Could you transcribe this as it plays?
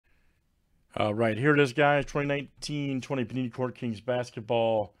All right, here it is, guys. 2019-20 Panini Court Kings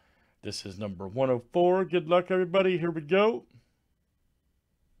basketball. This is number 104. Good luck, everybody. Here we go.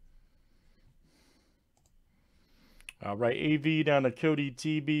 All right, AV down to Cody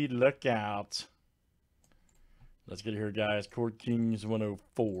TB. Look out. Let's get it here, guys. Court Kings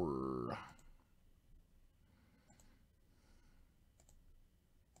 104.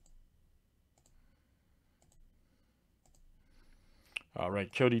 All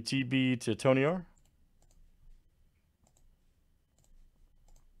right, Cody TB to Tony R.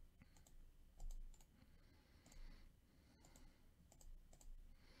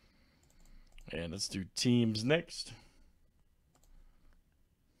 And let's do teams next.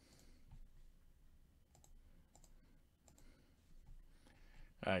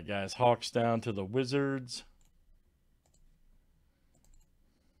 All right, guys. Hawks down to the Wizards.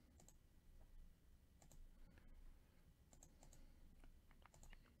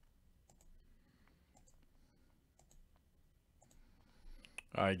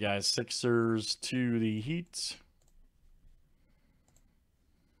 All right, guys. Sixers to the Heat.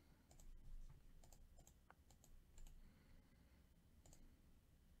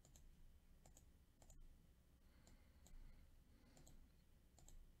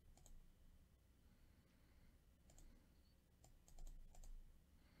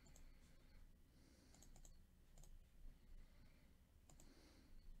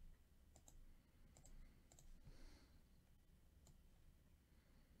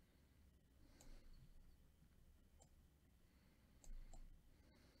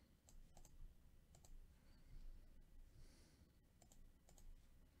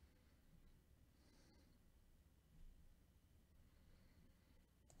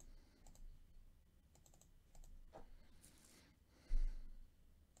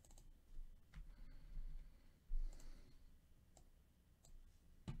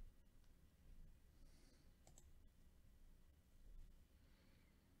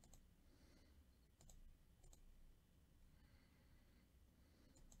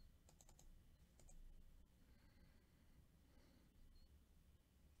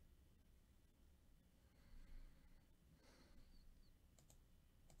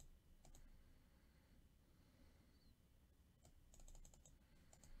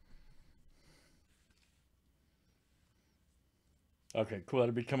 Okay, cool.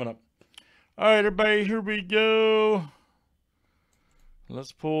 That'll be coming up. All right, everybody, here we go.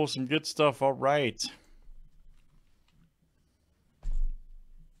 Let's pull some good stuff. All right.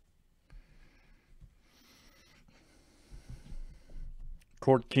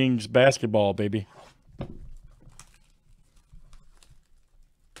 Court Kings basketball, baby.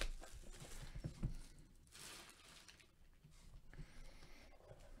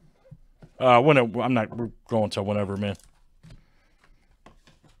 We're going till whenever, man.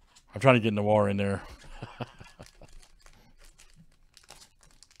 I'm trying to get Noir in there. All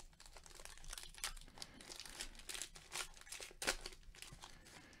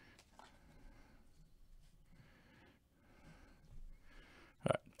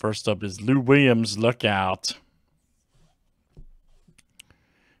right, first up is Lou Williams. Look out.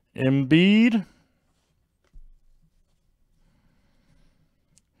 Embiid.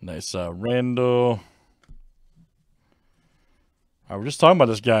 Nice Randall. We're just talking about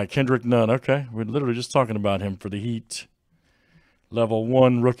this guy, Kendrick Nunn. Okay, we're literally just talking about him for the Heat. Level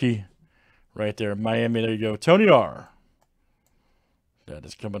 1 rookie right there. Miami, there you go. Tony R. That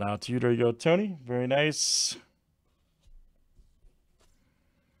is coming out to you. There you go, Tony. Very nice.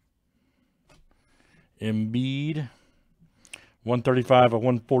 Embiid. 135 of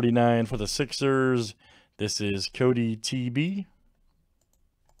 149 for the Sixers. This is Cody TB.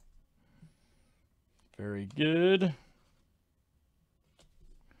 Very good.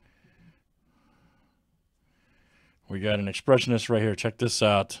 We got an expressionist right here. Check this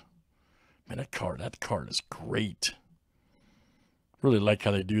out. Man, that card is great. Really like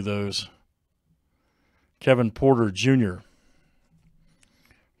how they do those. Kevin Porter Jr.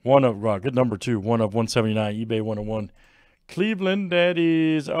 Good number 2. 1 of 179. eBay 101. Cleveland, that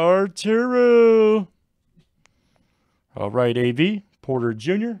is Arturo. All right, AV. Porter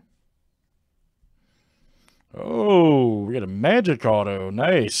Jr. Oh, we got a Magic auto.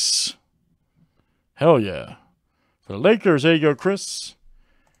 Nice. Hell yeah. For the Lakers, there you go, Chris.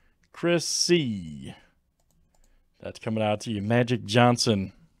 Chris C. That's coming out to you. Magic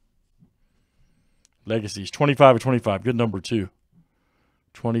Johnson. Legacies. 25 of 25. Good number 2.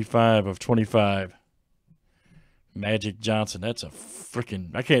 25 of 25. Magic Johnson. That's a freaking...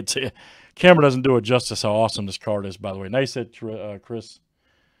 I can't tell you. Camera doesn't do it justice how awesome this card is, by the way. Nice hit, Chris.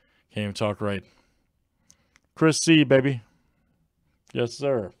 Can't even talk right. Chris C, baby. Yes,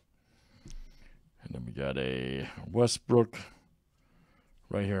 sir. And then we got a Westbrook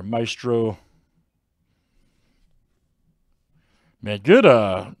right here, Maestro. Man, good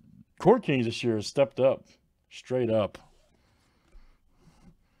Court Kings this year has stepped up, straight up.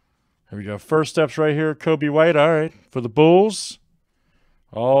 Here we go. First steps right here, Kobe White. All right, for the Bulls,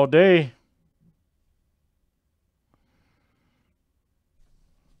 all day.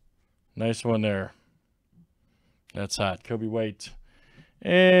 Nice one there. That's hot. Kobe White.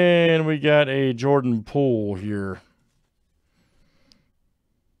 And we got a Jordan Poole here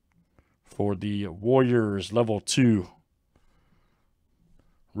for the Warriors, level 2.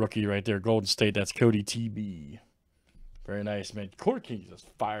 Rookie right there, Golden State. That's Cody TB. Very nice, man. Court Kings is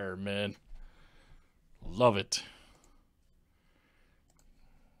fire, man. Love it.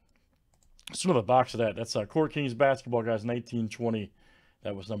 Let's do another box of that. That's Court Kings basketball, guys, 1920.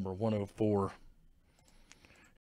 That was number 104.